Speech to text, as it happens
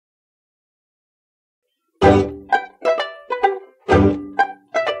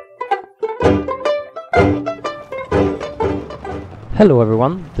Hello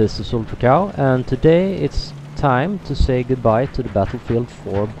everyone, this is Ultracow, and today it's time to say goodbye to the Battlefield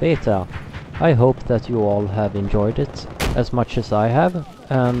 4 beta. I hope that you all have enjoyed it as much as I have,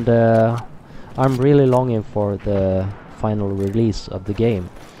 and I'm really longing for the final release of the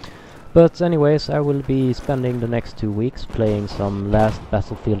game. But anyways, I will be spending the next 2 weeks playing some last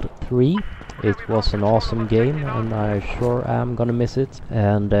Battlefield 3. It was an awesome game and I sure am gonna miss it,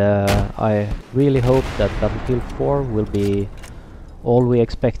 and I really hope that Battlefield 4 will be all we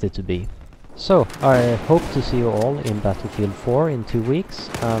expect it to be. So, I hope to see you all in Battlefield 4 in 2 weeks,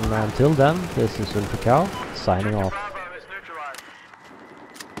 and until then, this is Ultracow, signing off.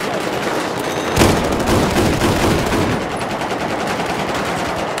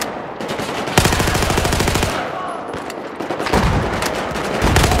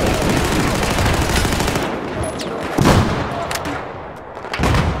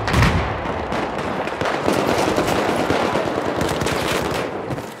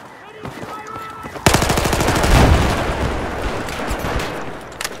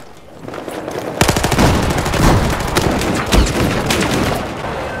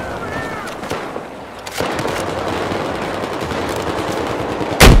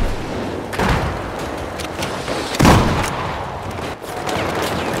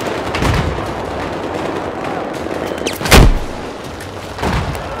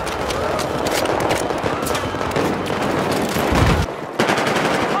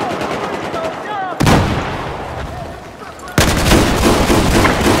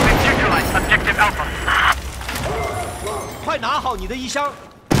快拿好你的衣箱！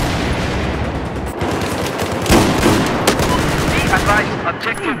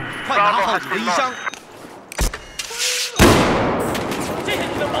快拿好你的衣箱！